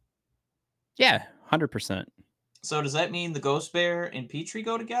Momo? Yeah, 100%. So does that mean the Ghost Bear and Petry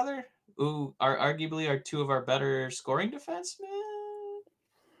go together? Who are arguably 2 of our better scoring defensemen?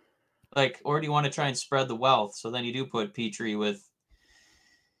 Like, or do you want to try and spread the wealth? So then you do put Petry with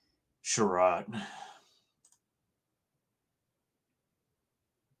Sherratt.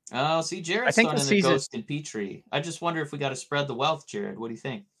 Oh, see, Jared's throwing in the Ghost and Petry. I just wonder if we got to spread the wealth, Jared. What do you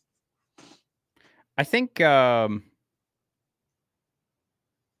think? I think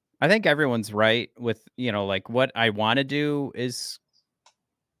everyone's right with, like, what I want to do is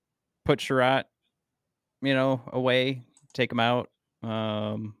put Sherratt, away, take him out, do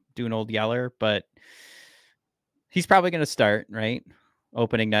an old Yeller, but he's probably going to start, right?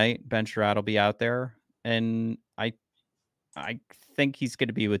 Opening night, Ben Sherratt will be out there, and I think he's going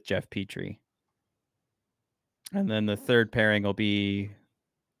to be with Jeff Petry. And then the third pairing will be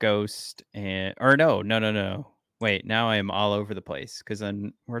Ghost no. Wait, now I am all over the place, because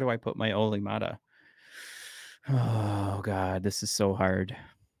then where do I put my Oli Mata? Oh God, this is so hard.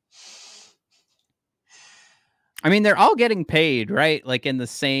 I mean, they're all getting paid, right? Like in the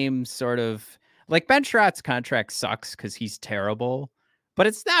same sort of, like, Ben Sherratt's contract sucks because he's terrible, but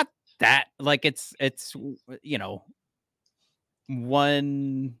it's not that, like, it's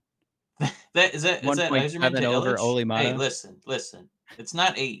one. Is that Yzerplan over Oli Mata? Hey, listen. It's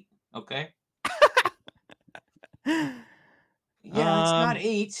not 8, okay? Yeah, it's not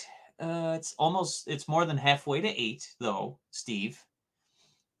 8. It's more than halfway to 8, though, Steve.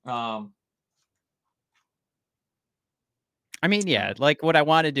 I mean, yeah, like, what I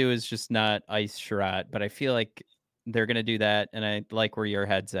want to do is just not ice Sherratt, but I feel like they're going to do that. And I like where your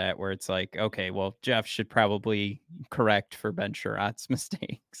head's at, where it's like, okay, well, Jeff should probably correct for Ben Sherratt's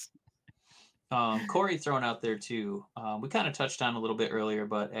mistakes. Corey thrown out there too. We kind of touched on a little bit earlier,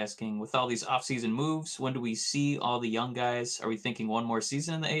 but asking, with all these offseason moves, when do we see all the young guys? Are we thinking one more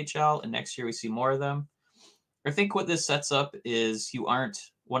season in the AHL and next year we see more of them? I think what this sets up is you aren't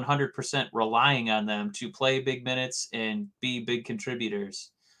 100% relying on them to play big minutes and be big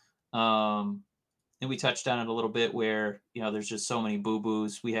contributors. And we touched on it a little bit where, there's just so many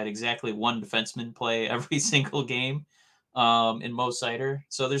boo-boos. We had exactly one defenseman play every single game. in Mo Sider.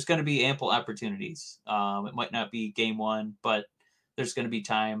 So there's going to be ample opportunities. It might not be game one, but there's going to be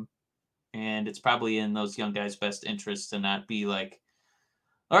time. And it's probably in those young guys' best interest to not be like,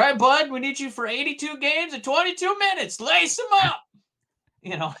 all right, bud, we need you for 82 games and 22 minutes. Lace them up.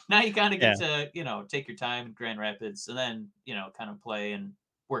 Now you kind of get to, take your time in Grand Rapids and then, kind of play and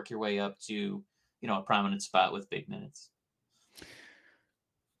work your way up to, a prominent spot with big minutes.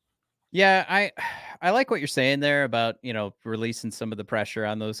 Yeah, I like what you're saying there about, releasing some of the pressure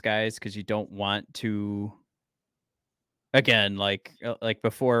on those guys because you don't want to. Again, like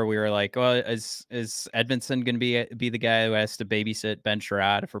before, we were like, "Well, is Edmondson going to be the guy who has to babysit Ben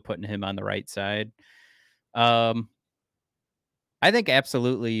Sherrod if we're putting him on the right side?" Um, I think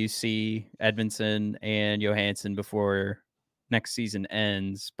absolutely you see Edmondson and Johansson before next season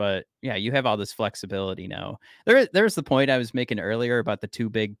ends, but yeah, you have all this flexibility now. There's the point I was making earlier about the two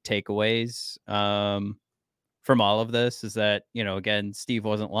big takeaways from all of this is that, again, Steve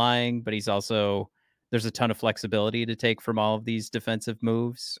wasn't lying, but there's a ton of flexibility to take from all of these defensive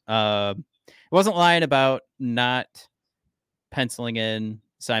moves. He wasn't lying about not penciling in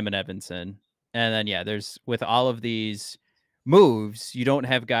Simon Evanson. And then, yeah, there's with all of these moves, you don't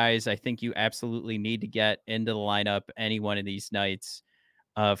have guys I think you absolutely need to get into the lineup any one of these nights.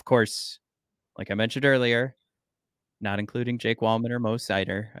 Of course, like I mentioned earlier, not including Jake Wallman or Mo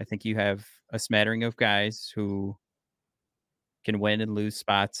Sider. I think you have a smattering of guys who can win and lose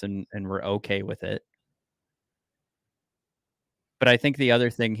spots and we're okay with it. But I think the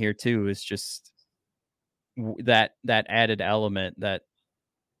other thing here too is just that added element that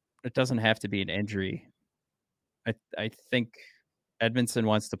it doesn't have to be an injury. I think Edmondson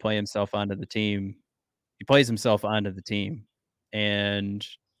wants to play himself onto the team. He plays himself onto the team, and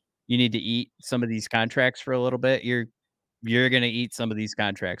you need to eat some of these contracts for a little bit. You're going to eat some of these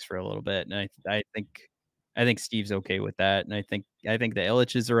contracts for a little bit, and I think Steve's okay with that, and I think the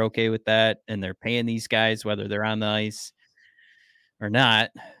Illiches are okay with that, and they're paying these guys whether they're on the ice or not.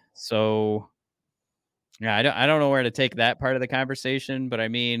 So yeah, I don't know where to take that part of the conversation, but I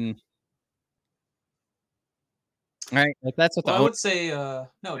mean, all right, like that's what the Well, I owner. would say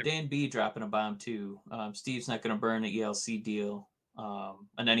no. Dan B dropping a bomb too. Steve's not going to burn the ELC deal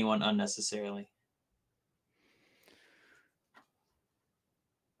on anyone unnecessarily.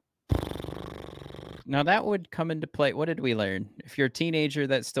 Now that would come into play. What did we learn? If you're a teenager,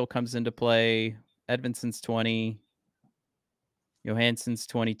 that still comes into play. Edmondson's 20, Johansson's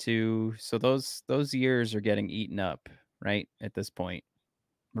 22. So those years are getting eaten up, right? At this point,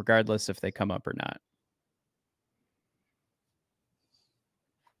 regardless if they come up or not.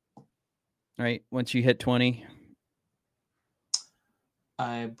 Right? Once you hit 20.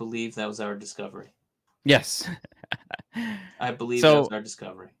 I believe that was our discovery. Yes. I believe that was our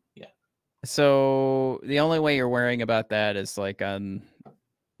discovery. Yeah. So the only way you're worrying about that is like on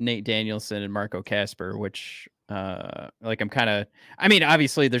Nate Danielson and Marco Casper, which like I mean,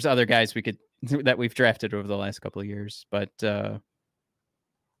 obviously there's other guys that we've drafted over the last couple of years, but I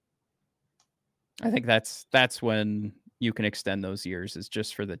think that's when you can extend those years is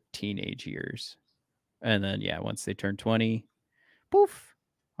just for the teenage years. And then yeah, once they turn 20, poof,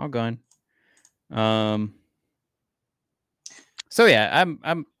 all gone. So yeah,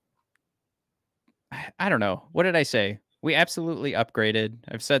 I don't know. What did I say? We absolutely upgraded.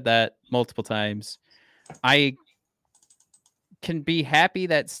 I've said that multiple times. I can be happy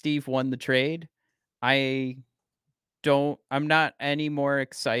that Steve won the trade. I'm not any more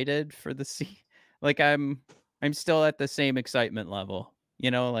excited for the like I'm still at the same excitement level.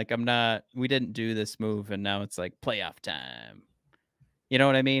 Like we didn't do this move and now it's like playoff time. You know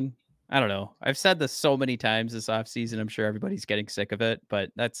what I mean? I don't know. I've said this so many times this offseason. I'm sure everybody's getting sick of it,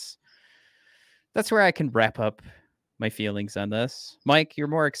 but that's where I can wrap up my feelings on this. Mike, you're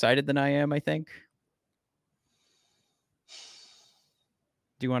more excited than I am, I think.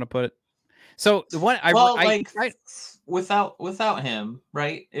 Do you want to put it? So the one without him,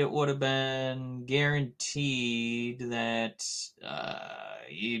 right? It would have been guaranteed that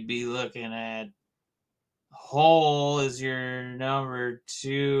you'd be looking at Hole as your number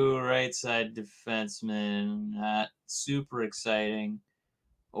 2 right side defenseman. Not super exciting.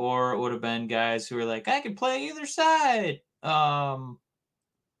 Or it would have been guys who were like, I can play either side. So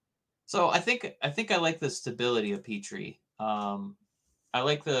I think I like the stability of Petry. I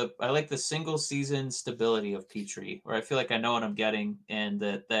like the single season stability of Petry, where I feel like I know what I'm getting, and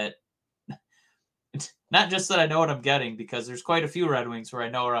that not just that I know what I'm getting, because there's quite a few Red Wings where I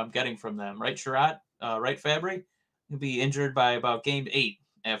know what I'm getting from them. Right, Sherratt, right, Fabry, he'll be injured by about game 8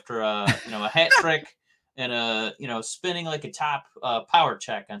 after a hat trick and spinning like a top power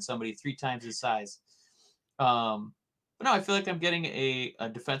check on somebody 3 times his size. But But no, I feel like I'm getting a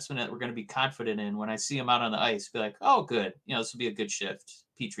defenseman that we're going to be confident in when I see him out on the ice. Be like, oh, good. This will be a good shift.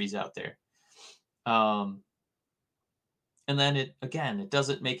 Petry's out there. And then it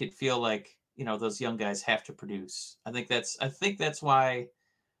doesn't make it feel like, those young guys have to produce. I think that's why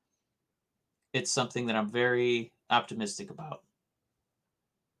it's something that I'm very optimistic about.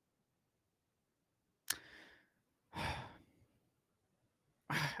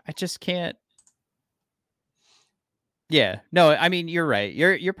 I just can't. Yeah. No, I mean, you're right.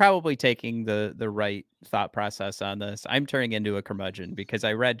 You're probably taking the right thought process on this. I'm turning into a curmudgeon because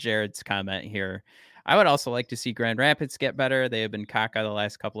I read Jared's comment here. I would also like to see Grand Rapids get better. They have been caca the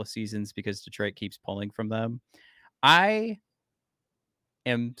last couple of seasons because Detroit keeps pulling from them. I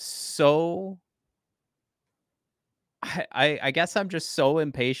am so I guess I'm just so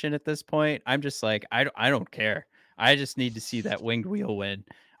impatient at this point. I'm just like, I don't care. I just need to see that winged wheel win.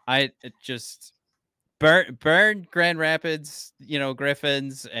 It just burn Grand Rapids,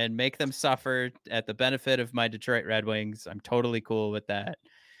 Griffins, and make them suffer at the benefit of my Detroit Red Wings. I'm totally cool with that.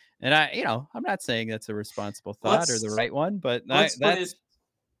 And I'm not saying that's a responsible thought or the Let's right one, but let's put it that's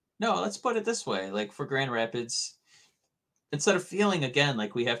no, let's put it this way. Like for Grand Rapids, instead of feeling again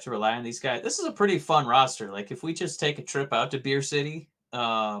like we have to rely on these guys, this is a pretty fun roster. Like if we just take a trip out to Beer City,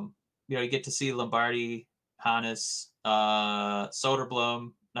 you get to see Lombardi, Hannes,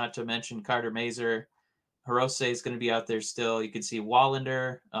 Soderblom, not to mention Carter Mazer. Hirose is going to be out there still. You could see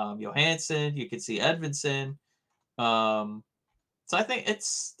Wallander, Johansson. You could see Edvinsson. So I think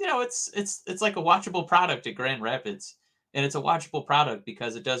it's like a watchable product at Grand Rapids, and it's a watchable product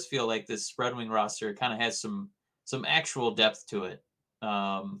because it does feel like this Red Wing roster kind of has some actual depth to it.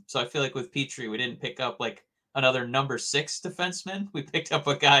 So I feel like with Petry, we didn't pick up like another number 6 defenseman. We picked up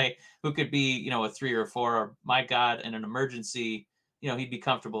a guy who could be a 3 or 4. Or, my God, in an emergency, he'd be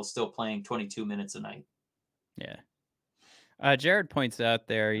comfortable still playing 22 minutes a night. yeah. Jared points out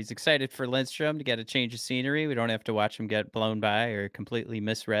there he's excited for Lindstrom to get a change of scenery. We don't have to watch him get blown by or completely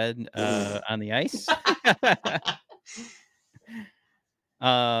misread on the ice.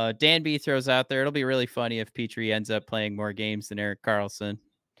 Dan B throws out there, it'll be really funny if Petry ends up playing more games than Erik Karlsson.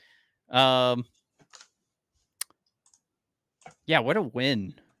 Yeah, what a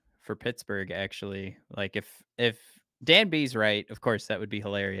win for Pittsburgh, actually. Like if Dan B's right, of course that would be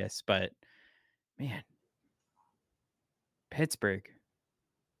hilarious, but man, Pittsburgh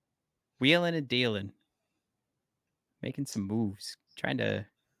wheeling and dealing, making some moves, trying to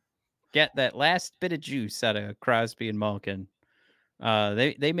get that last bit of juice out of Crosby and Malkin.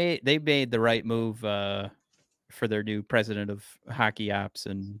 They made the right move for their new president of hockey ops,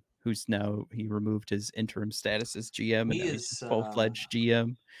 and who's now he removed his interim status as GM and He now he's is full-fledged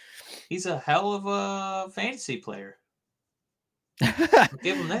GM. He's a hell of a fantasy player. I'll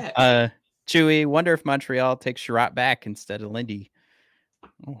give him that. Chewy, wonder if Montreal takes Sherratt back instead of Lindy.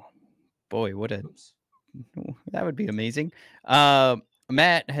 Oh boy, that would be amazing.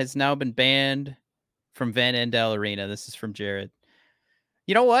 Matt has now been banned from Van Andel Arena. This is from Jared.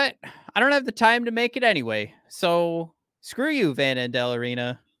 You know what? I don't have the time to make it anyway. So screw you, Van Andel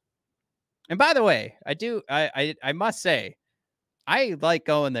Arena. And by the way, I must say, I like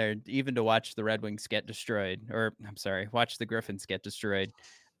going there even to watch the Red Wings get destroyed. Or I'm sorry, watch the Griffins get destroyed.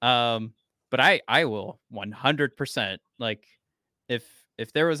 But I will 100%, like,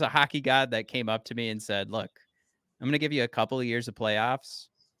 if there was a hockey god that came up to me and said, look, I'm going to give you a couple of years of playoffs,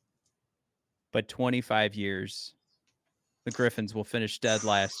 but 25 years, the Griffins will finish dead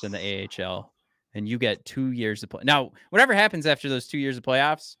last in the AHL, and you get 2 years of play. Now, whatever happens after those 2 years of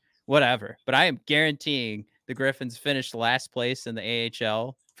playoffs, whatever. But I am guaranteeing the Griffins finish last place in the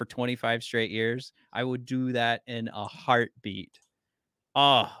AHL for 25 straight years. I would do that in a heartbeat.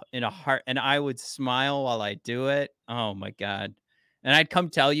 Oh, in a heart. And I would smile while I do it. Oh, my God. And I'd come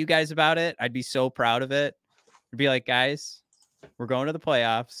tell you guys about it. I'd be so proud of it. I'd be like, guys, we're going to the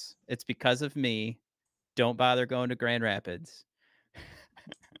playoffs. It's because of me. Don't bother going to Grand Rapids.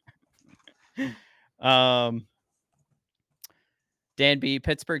 Dan B,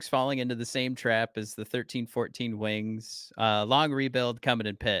 Pittsburgh's falling into the same trap as the 13-14 Wings. Long rebuild coming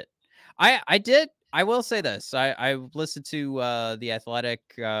in Pitt. I will say this. I listened to the Athletic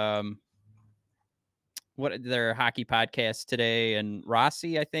their hockey podcast today, and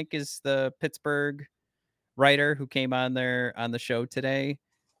Rossi, I think, is the Pittsburgh writer who came on the show today.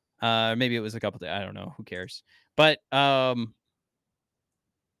 Maybe it was a couple days. I don't know. Who cares? But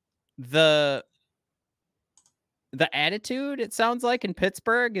the attitude, it sounds like, in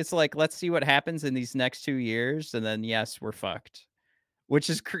Pittsburgh is like, let's see what happens in these next 2 years, and then yes, we're fucked. Which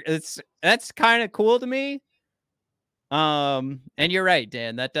is that's kind of cool to me. And you're right,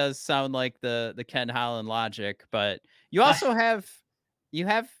 Dan. That does sound like the Ken Holland logic, but you also have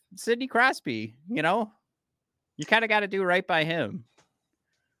Sidney Crosby. You kind of got to do right by him.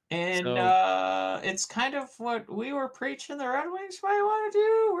 And So it's kind of what we were preaching the Red Wings might want to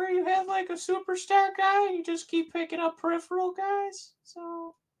do, where you have like a superstar guy and you just keep picking up peripheral guys. So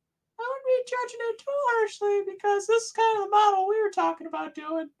I wouldn't be judging it too harshly because this is kind of the model we were talking about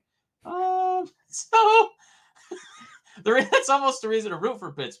doing. So that's almost the reason to root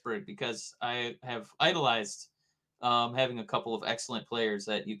for Pittsburgh, because I have idolized having a couple of excellent players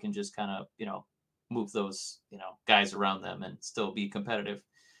that you can just kind of, move those, guys around them and still be competitive.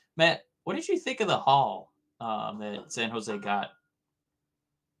 Matt, what did you think of the haul that San Jose got?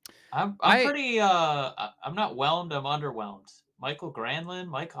 I'm I pretty I'm not whelmed, I'm underwhelmed. Michael Granlund,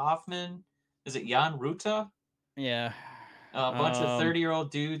 Mike Hoffman, is it Jan Ruta? yeah. A bunch of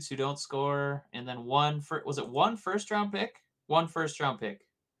 30-year-old dudes who don't score, and then was it one first round pick? One first round pick.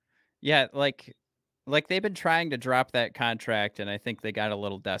 Yeah, like they've been trying to drop that contract, and I think they got a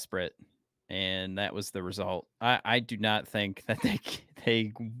little desperate, and that was the result. I do not think that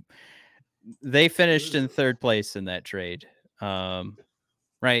they finished in third place in that trade.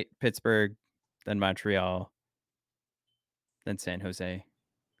 Right, Pittsburgh, then Montreal, then San Jose,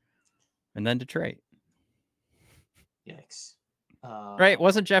 and then Detroit. Yikes. Right?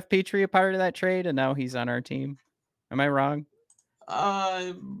 Wasn't Jeff Petry a part of that trade, and now he's on our team? Am I wrong?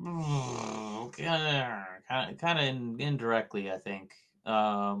 Kind of indirectly, I think.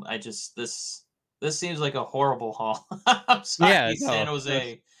 This seems like a horrible haul. I'm Yeah, sorry, San no.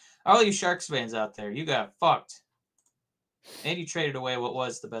 Jose. All you Sharks fans out there, you got fucked. And you traded away what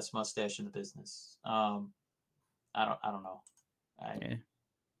was the best mustache in the business. I don't know. Yeah.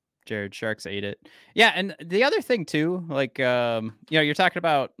 Jared, Sharks ate it. Yeah, and the other thing too, like you're talking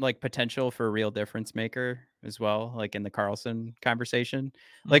about like potential for a real difference maker as well, like in the Carlson conversation.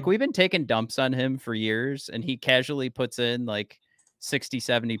 Like we've been taking dumps on him for years, and he casually puts in like 60,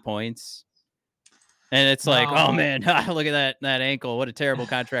 70 points. And it's like, oh No. man, look at that ankle. What a terrible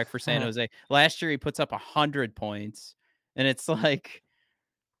contract for San Jose. Last year he puts up 100 points. And it's like,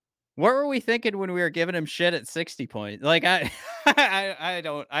 what were we thinking when we were giving him shit at 60 points? Like I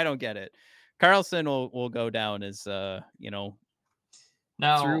don't get it. Carlson will go down as Now,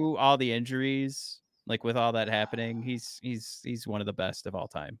 through all the injuries, like with all that happening, he's one of the best of all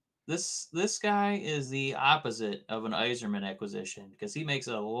time. this guy is the opposite of an Yzerman acquisition because he makes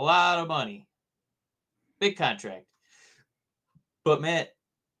a lot of money. Big contract. But Matt,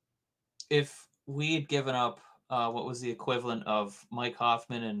 if we had given up what was the equivalent of Mike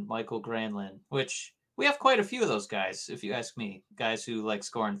Hoffman and Michael Granlund, which we have quite a few of those guys, if you ask me, guys who like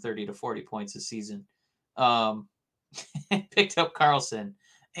scoring 30 to 40 points a season, picked up Carlson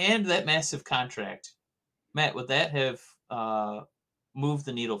and that massive contract. Matt, would that have moved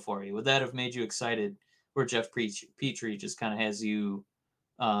the needle for you? Would that have made you excited where Jeff Petry just kind of has you,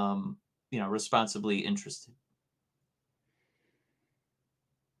 responsibly interested?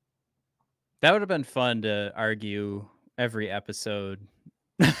 That would have been fun to argue every episode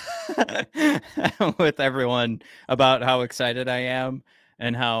with everyone about how excited I am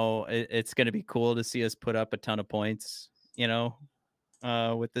and how it's going to be cool to see us put up a ton of points,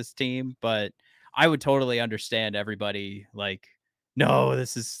 with this team. But I would totally understand everybody like, no,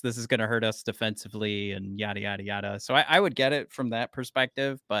 this is going to hurt us defensively and yada, yada, yada. So I would get it from that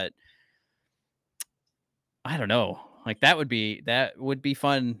perspective, but I don't know. Like that would be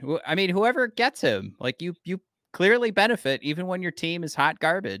fun. I mean, whoever gets him, like you clearly benefit even when your team is hot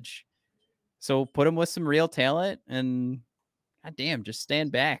garbage. So put him with some real talent and goddamn, just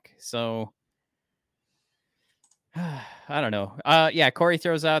stand back. So I don't know. Yeah, Corey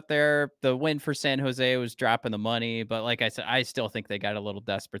throws out there the win for San Jose was dropping the money, but like I said, I still think they got a little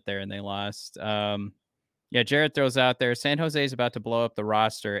desperate there and they lost. Yeah, Jared throws out there San Jose is about to blow up the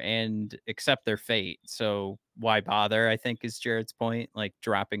roster and accept their fate. So why bother? I think is Jared's point, like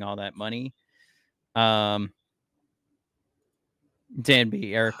dropping all that money.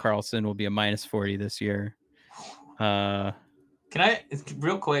 Danby, Eric Carlson will be a -40 this year. Can I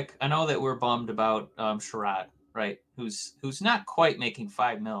real quick? I know that we're bummed about Sherrod, right? Who's not quite making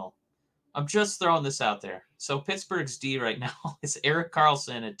 $5 million. I'm just throwing this out there. So Pittsburgh's D right now is Eric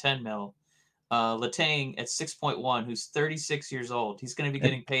Carlson at $10 million. Letang at 6.1, who's 36 years old. He's going to be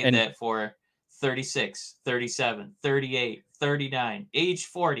getting paid that for 36, 37, 38, 39, age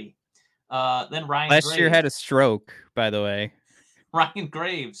 40. Then Ryan last Graves. year had a stroke, by the way. Ryan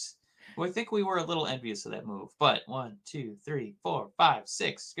Graves. Well, I think we were a little envious of that move. But 1, 2, 3, 4, 5,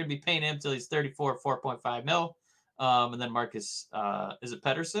 6. Going to be paying him till he's 34, 4.5 mil. And then Marcus, is it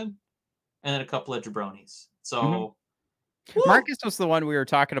Pettersson? And then a couple of jabronis. So Woo! Marcus was the one we were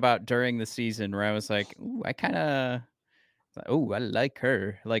talking about during the season where I was like, ooh, I like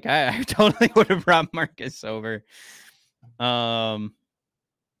her. Like I totally would have brought Marcus over.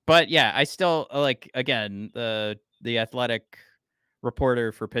 But yeah, I still like, again, the athletic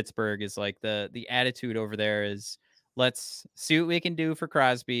reporter for Pittsburgh is like the attitude over there is let's see what we can do for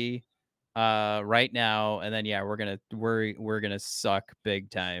Crosby right now, and then yeah, we're gonna suck big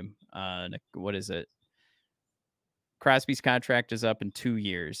time. What is it? Crosby's contract is up in 2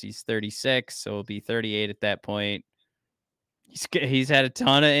 years. He's 36, so he'll be 38 at that point. He's had a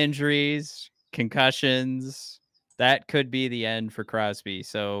ton of injuries, concussions. That could be the end for Crosby.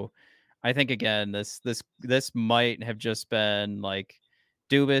 So I think, again, this might have just been like,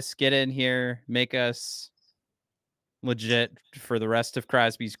 Dubas, get in here, make us legit for the rest of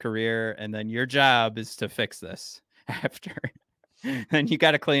Crosby's career, and then your job is to fix this after. And you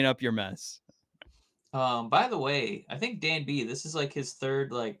got to clean up your mess. By the way, I think Dan B, this is like his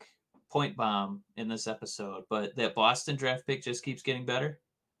third like point bomb in this episode, but that Boston draft pick just keeps getting better.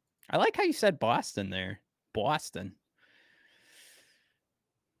 I like how you said Boston there. Boston.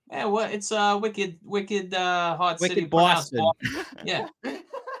 Yeah, what? It's wicked hot Wicked city Boston. Yeah.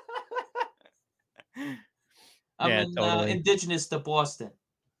 Yeah, totally. Indigenous to Boston.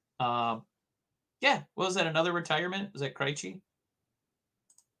 Yeah. What was that? Another retirement? Was that Krejci?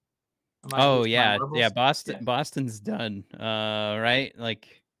 Oh yeah, yeah. Boston's done. Right?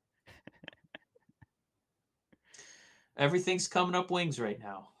 Like everything's coming up wings right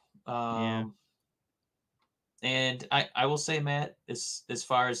now. yeah. And I will say, Matt, as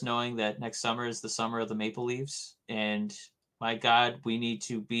far as knowing that next summer is the summer of the Maple Leafs, and my God, we need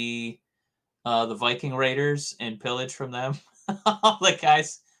to be the Viking Raiders and pillage from them. All the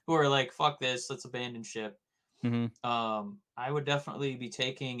guys who are like, fuck this, let's abandon ship. I would definitely be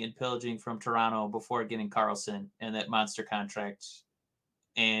taking and pillaging from Toronto before getting Carlson and that monster contract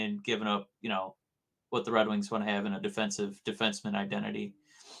and giving up, what the Red Wings want to have in a defenseman identity.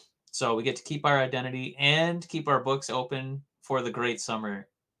 So we get to keep our identity and keep our books open for the great summer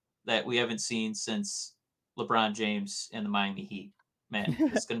that we haven't seen since LeBron James and the Miami Heat. Man,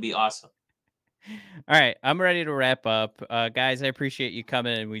 it's going to be awesome. All right, I'm ready to wrap up. Guys, I appreciate you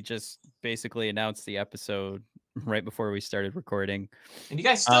coming, and we just basically announced the episode right before we started recording. And you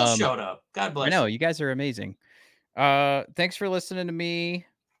guys still showed up. God bless you. I know, you guys are amazing. Thanks for listening to me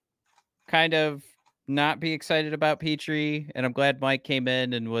kind of not be excited about Petry, and I'm glad Mike came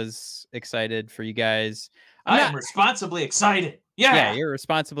in and was excited for you guys. I am responsibly excited. Yeah, you're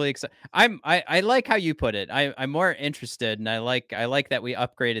responsibly excited. I like how you put it. I'm more interested, and I like that we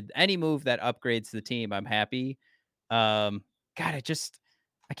upgraded. Any move that upgrades the team, I'm happy. God, I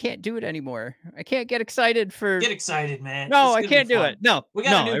can't do it anymore. I can't get excited for. Get excited, man. No, I can't do it. No, we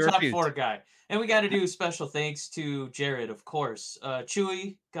got a new top 4 guy, and we got to do special thanks to Jared, of course.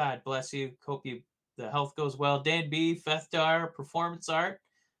 Chewy, God bless you. Hope the health goes well. Dan B, Fethtar, Performance Art.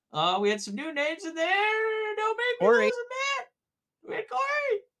 We had some new names in there. Don't make me lose a Matt. We had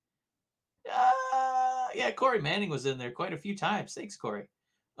Corey. Yeah, Corey Manning was in there quite a few times. Thanks, Corey.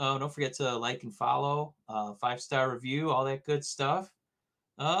 Don't forget to like and follow, 5-star review, all that good stuff.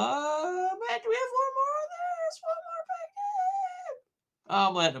 Matt, do we have one more on this? One more big name.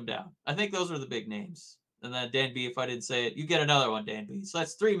 I'm letting them down. I think those were the big names. And then Dan B, if I didn't say it, you get another one, Dan B. So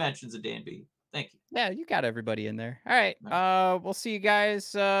that's 3 mentions of Dan B. Thank you. Yeah, you got everybody in there. All right. We'll see you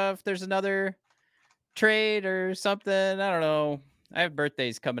guys if there's another trade or something. I don't know. I have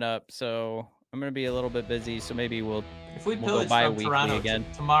birthdays coming up, so I'm gonna be a little bit busy. So maybe we'll go by Toronto again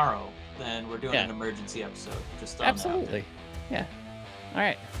tomorrow. Then we're doing an emergency episode. Just absolutely. Yeah. All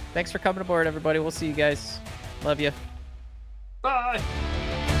right. Thanks for coming aboard, everybody. We'll see you guys. Love you. Bye.